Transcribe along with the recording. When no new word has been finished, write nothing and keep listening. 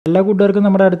എല്ലാ കൂട്ടുകാർക്കും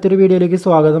നമ്മുടെ അടുത്തൊരു വീഡിയോയിലേക്ക്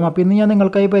സ്വാഗതം. അപ്പോൾ ഇന്ന് ഞാൻ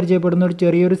നിങ്ങൾക്കായി പരിചയപ്പെടുന്ന ഒരു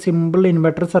ചെറിയൊരു സിമ്പിൾ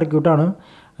ഇൻവെർട്ടർ സർക്യൂട്ടാണ്.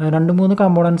 2-3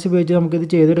 കമ്പോണൻസ് ഉപയോഗിച്ച് നമുക്കിത്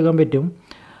ചെയ്തെടുക്കാൻ പറ്റും.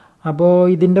 അപ്പോൾ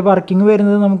ഇതിൻ്റെ വർക്കിംഗ്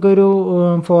വരുന്നത് നമുക്കൊരു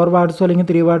 4 വാട്ട്സോ അല്ലെങ്കിൽ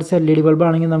 3 വാട്ട്സ് LED ബൾബ്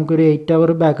ആണെങ്കിൽ നമുക്കൊരു 8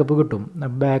 അവർ ബാക്കപ്പ് കിട്ടും.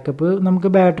 ബാക്കപ്പ്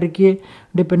നമുക്ക് ബാറ്ററിക്ക്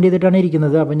ഡിപ്പെൻഡ് ചെയ്തിട്ടാണ്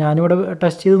ഇരിക്കുന്നത്. അപ്പോൾ ഞാനിവിടെ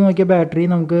ടെസ്റ്റ് ചെയ്ത് നോക്കിയ ബാറ്ററി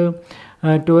നമുക്ക്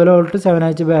 12 വോൾട്ട്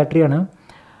 7H ബാറ്ററിയാണ്.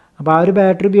 അപ്പോൾ ആ ഒരു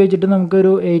ബാറ്ററി ഉപയോഗിച്ചിട്ട് നമുക്കൊരു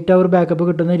 8 അവർ ബാക്കപ്പ്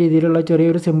കിട്ടുന്ന രീതിയിലുള്ള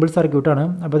ചെറിയൊരു സിമ്പിൾ സർക്യൂട്ടാണ്.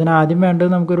 അപ്പോൾ അതിന് ആദ്യം വേണ്ടത്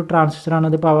നമുക്കൊരു ട്രാൻസിസ്റ്ററാണ്.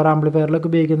 അത് പവർ ആംപ്ലിഫയറിലൊക്കെ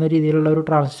ഉപയോഗിക്കുന്ന രീതിയിലുള്ള ഒരു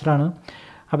ട്രാൻസിസ്റ്ററാണ്.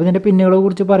 അപ്പോൾ ഇതിൻ്റെ പിന്നുകളെ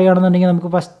കുറിച്ച് പറയുകയാണെന്നുണ്ടെങ്കിൽ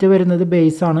നമുക്ക് ഫസ്റ്റ് വരുന്നത്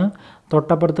ബേസാണ്,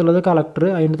 തൊട്ടപ്പുറത്തുള്ളത് കളക്ടർ,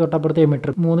 അതിൻ്റെ തൊട്ടപ്പുറത്ത്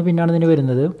എമിറ്റർ, 3 പിന്നാണ് ഇതിന്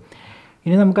വരുന്നത്.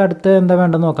 ഇനി നമുക്ക് അടുത്ത് എന്താ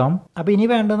വേണ്ടതെന്ന് നോക്കാം. അപ്പോൾ ഇനി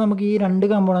വേണ്ടത് നമുക്ക് ഈ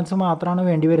 2 കമ്പോണൻസ് മാത്രമാണ്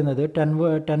വേണ്ടി വരുന്നത്.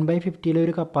 10/50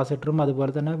 ഒരു കപ്പാസിറ്ററും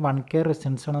അതുപോലെ തന്നെ 1K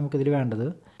റെസിസ്റ്റൻസാണ് നമുക്കിതിൽ വേണ്ടത്.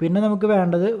 പിന്നെ നമുക്ക്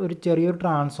വേണ്ടത് ഒരു ചെറിയൊരു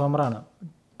ട്രാൻസ്ഫോമറാണ്.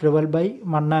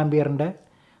 12/1 ആംപിയറിൻ്റെ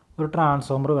ഒരു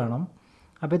ട്രാൻസ്ഫോമർ വേണം.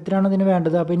 അപ്പോൾ ഇത്രയാണ് ഇതിന്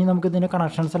വേണ്ടത്. അപ്പോൾ ഇനി നമുക്ക് ഇതിൻ്റെ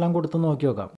കണക്ഷൻസ് എല്ലാം കൊടുത്ത് നോക്കി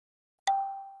നോക്കാം.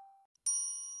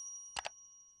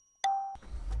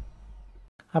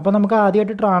 അപ്പോൾ നമുക്ക്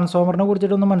ആദ്യമായിട്ട് ട്രാൻസ്ഫോമറിനെ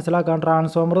കുറിച്ചിട്ടൊന്ന് മനസ്സിലാക്കാം.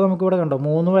 ട്രാൻസ്ഫോമർ നമുക്കിവിടെ കണ്ടോ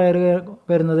 3 വയർ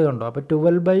വരുന്നത് കണ്ടോ. അപ്പോൾ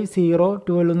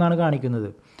 12/012 എന്നാണ് കാണിക്കുന്നത്.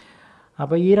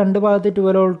 അപ്പോൾ ഈ 2 ഭാഗത്ത്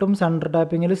 12 വോൾട്ടും സെൻറ്റർ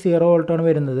ടാപ്പിങ്ങിൽ 0 വോൾട്ടാണ്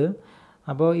വരുന്നത്.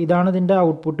 അപ്പോൾ ഇതാണ് ഇതിൻ്റെ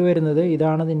ഔട്ട്പുട്ട് വരുന്നത്,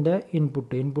 ഇതാണ് ഇതിൻ്റെ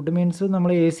ഇൻപുട്ട് മീൻസ് നമ്മൾ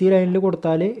AC ലൈനിൽ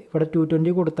കൊടുത്താൽ ഇവിടെ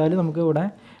 220 കൊടുത്താൽ നമുക്ക് ഇവിടെ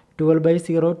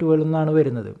 12/012 എന്നാണ്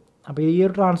വരുന്നത്. അപ്പോൾ ഈ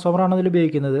ഒരു ട്രാൻസ്ഫോമറാണ് ഇതിൽ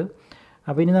ഉപയോഗിക്കുന്നത്.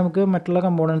 അപ്പോൾ ഇനി നമുക്ക് മറ്റുള്ള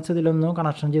കമ്പോണൻസ് ഇതിലൊന്ന്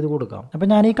കണക്ഷൻ ചെയ്ത് കൊടുക്കാം. അപ്പോൾ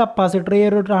ഞാൻ ഈ കപ്പാസിറ്റർ ഈ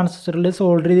ഒരു ട്രാൻസിസ്റ്ററിൽ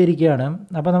സോൾഡർ ചെയ്തിരിക്കുകയാണ്.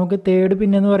 അപ്പോൾ നമുക്ക് തേർഡ്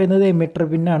പിൻ എന്ന് പറയുന്നത് എമിറ്റർ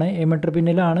പിന്നാണ്. എമിറ്റർ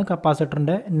പിന്നിലാണ്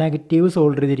കപ്പാസിറ്ററിൻ്റെ നെഗറ്റീവ്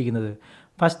സോൾഡർ ചെയ്തിരിക്കുന്നത്.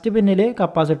 ഫസ്റ്റ് പിന്നിൽ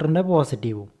കപ്പാസിറ്ററിൻ്റെ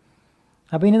പോസിറ്റീവും.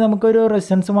 അപ്പോൾ ഇനി നമുക്കൊരു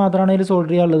റെസിസ്റ്റൻസ് മാത്രമാണ് ഇതിൽ സോൾഡർ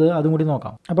ചെയ്യാനുള്ളത്, അതും കൂടി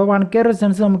നോക്കാം. അപ്പോൾ 1K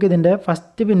റെസിസ്റ്റൻസ് നമുക്ക് ഇതിൻ്റെ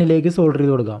ഫസ്റ്റ് പിന്നിലേക്ക് സോൾഡർ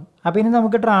ചെയ്ത് കൊടുക്കാം. അപ്പോൾ ഇനി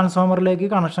നമുക്ക് ട്രാൻസ്ഫോമറിലേക്ക്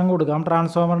കണക്ഷൻ കൊടുക്കാം.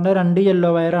 ട്രാൻസ്ഫോമറിൻ്റെ 2 യെല്ലോ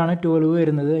വയറാണ് 12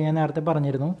 വരുന്നത്, ഞാൻ നേരത്തെ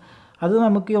പറഞ്ഞിരുന്നു. അത്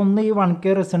നമുക്ക് ഒന്ന് ഈ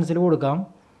 1K റെസിസ്റ്റൻസിൽ കൊടുക്കാം,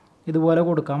 ഇതുപോലെ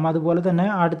കൊടുക്കാം. അതുപോലെ തന്നെ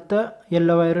അടുത്ത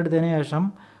യെല്ലോ വയർ എടുത്തതിന് ശേഷം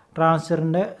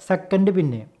ട്രാൻസിസ്റ്ററിൻ്റെ സെക്കൻഡ്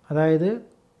പിന്ന്, അതായത്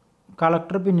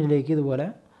കളക്ടർ പിന്നിലേക്ക് ഇതുപോലെ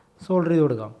സോൾഡർ ചെയ്ത്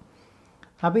കൊടുക്കാം.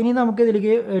 അപ്പോൾ ഇനി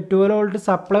നമുക്കിതിലേക്ക് 12 വോൾട്ട്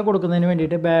സപ്ലൈ കൊടുക്കുന്നതിന്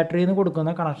വേണ്ടിയിട്ട് ബാറ്ററിയിൽ നിന്ന്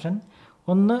കൊടുക്കുന്ന കണക്ഷൻ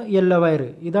ഒന്ന് യെല്ലോ വയർ,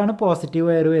 ഇതാണ് പോസിറ്റീവ്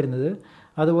വയർ വരുന്നത്.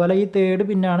 അതുപോലെ ഈ തേർഡ്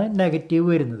പിന്നാണ് നെഗറ്റീവ്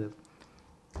വരുന്നത്.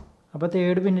 അപ്പോൾ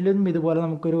തേർഡ് പിന്നിലും ഇതുപോലെ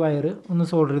നമുക്കൊരു വയർ ഒന്ന്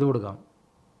സോൾഡർ ചെയ്ത് കൊടുക്കാം.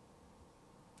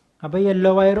 അപ്പോൾ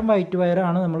യെല്ലോ വയറും വൈറ്റ്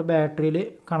വയറാണ് നമ്മൾ ബാറ്ററിയിൽ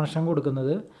കണക്ഷൻ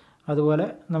കൊടുക്കുന്നത്. അതുപോലെ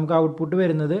നമുക്ക് ഔട്ട്പുട്ട്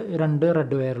വരുന്നത് 2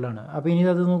 റെഡ് വയറിലാണ്. അപ്പോൾ ഇനി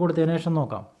അതൊന്ന് കൊടുത്തതിന് ശേഷം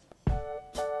നോക്കാം.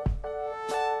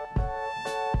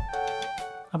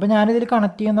 അപ്പോൾ ഞാനിതിൽ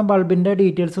കണക്ട് ചെയ്യുന്ന ബൾബിൻ്റെ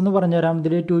ഡീറ്റെയിൽസ് ഒന്ന് പറഞ്ഞുതരാം.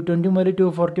 ഇതിൽ 220 മുതൽ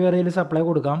 240 വരെ ഇതിൽ സപ്ലൈ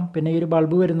കൊടുക്കാം. പിന്നെ ഈ ഒരു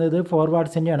ബൾബ് വരുന്നത് 4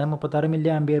 വാട്ട്സിൻ്റെയാണ്, 36 മില്ലി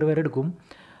ആംപിയർ വരെ എടുക്കും.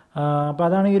 അപ്പോൾ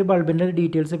അതാണ് ഈ ഒരു ബൾബിൻ്റെ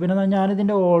ഡീറ്റെയിൽസ്. പിന്നെ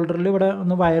ഞാനിതിൻ്റെ ഹോൾഡറിൽ ഇവിടെ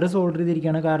ഒന്ന് വയർ സോൾഡർ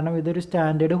ചെയ്തിരിക്കുകയാണ്. കാരണം ഇതൊരു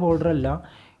സ്റ്റാൻഡേർഡ് ഹോൾഡർ അല്ല,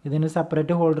 ഇതിന്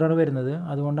സെപ്പറേറ്റ് ഹോൾഡറാണ് വരുന്നത്.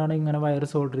 അതുകൊണ്ടാണ് ഇങ്ങനെ വയർ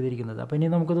സോൾഡർ ചെയ്തിരിക്കുന്നത്. അപ്പോൾ ഇനി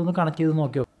നമുക്കിതൊന്ന് കണക്ട് ചെയ്ത്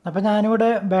നോക്കിയോ. അപ്പോൾ ഞാനിവിടെ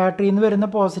ബാറ്ററിയിൽ നിന്ന് വരുന്ന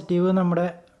പോസിറ്റീവ് നമ്മുടെ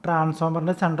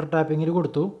ട്രാൻസ്ഫോമറിൻ്റെ സെൻറ്റർ ടാപ്പിങ്ങിൽ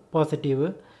കൊടുത്തു പോസിറ്റീവ്.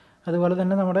 അതുപോലെ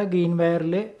തന്നെ നമ്മുടെ ഗ്രീൻ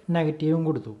വയറിൽ നെഗറ്റീവും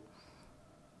കൊടുത്തു.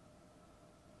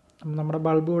 നമ്മുടെ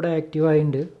ബൾബ് ഇവിടെ ആക്റ്റീവ്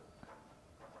ആയിട്ടുണ്ട്.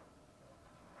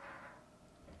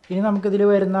 ഇനി നമുക്കിതിൽ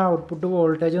വരുന്ന ഔട്ട്പുട്ട്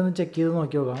വോൾട്ടേജ് ഒന്ന് ചെക്ക് ചെയ്ത്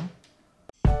നോക്കി നോക്കാം.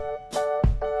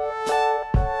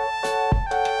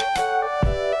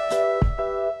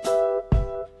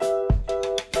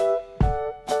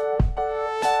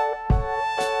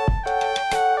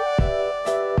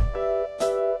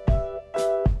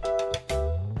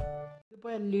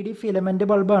 LED filament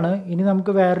ബൾബാണ്. ഇനി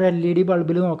നമുക്ക് വേറൊരു LED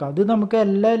ബൾബിൽ നോക്കാം. ഇത് നമുക്ക്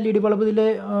എല്ലാ LED ബൾബ് ഇതിൽ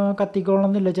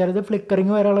കത്തിക്കോളണമെന്നില്ല, ചിലത്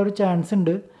ഫ്ലിക്കറിങ് വരാനുള്ള ഒരു ചാൻസ്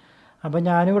ഉണ്ട്. അപ്പോൾ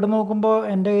ഞാനിവിടെ നോക്കുമ്പോൾ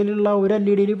എൻ്റെ കയ്യിലുള്ള ഒരു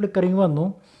LED ഫ്ലിക്കറിങ് വന്നു.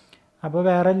 അപ്പോൾ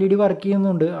വേറെ LED വർക്ക്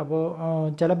ചെയ്യുന്നുണ്ട്. അപ്പോൾ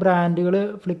ചില ബ്രാൻഡുകൾ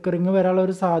ഫ്ലിക്കറിങ് വരാനുള്ള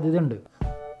ഒരു സാധ്യത ഉണ്ട്.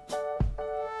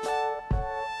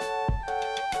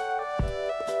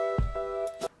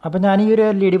 അപ്പോൾ ഞാൻ ഈ ഒരു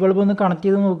LED ബൾബ് ഒന്ന് കണക്ട്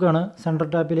ചെയ്ത് നോക്കുകയാണ്. സെൻട്രൽ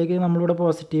ടാപ്പിലേക്ക് നമ്മളിവിടെ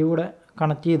പോസിറ്റീവ് കൂടെ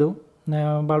കണക്ട് ചെയ്തു.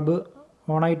 ബൾബ്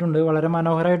ഓണായിട്ടുണ്ട്, വളരെ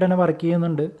മനോഹരമായിട്ട് തന്നെ വർക്ക്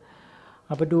ചെയ്യുന്നുണ്ട്.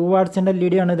 അപ്പോൾ 2 വാട്ട്സിൻ്റെ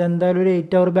LED ആണ്. ഇത് എന്തായാലും ഒരു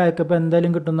 8 അവർ ബാക്കപ്പ്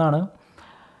എന്തായാലും കിട്ടുന്നതാണ്.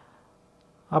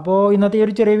 അപ്പോൾ ഇന്നത്തെ ഈ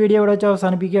ഒരു ചെറിയ വീഡിയോ ഇവിടെ വെച്ച്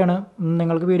അവസാനിപ്പിക്കുകയാണ്.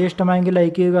 നിങ്ങൾക്ക് വീഡിയോ ഇഷ്ടമായെങ്കിൽ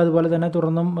ലൈക്ക് ചെയ്യുക. അതുപോലെ തന്നെ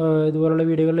തുടർന്നും ഇതുപോലുള്ള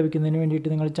വീഡിയോകൾ ലഭിക്കുന്നതിന് വേണ്ടിയിട്ട്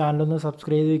നിങ്ങൾ ചാനലൊന്ന്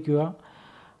സബ്സ്ക്രൈബ് ചെയ്ത് വയ്ക്കുക.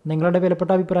 നിങ്ങളുടെ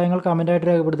വിലപ്പെട്ട അഭിപ്രായങ്ങൾ കമൻറ്റായിട്ട്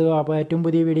രേഖപ്പെടുത്തുക. അപ്പോൾ ഏറ്റവും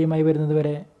പുതിയ വീഡിയോയുമായി വരുന്നത്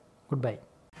വരെ ഗുഡ് ബൈ.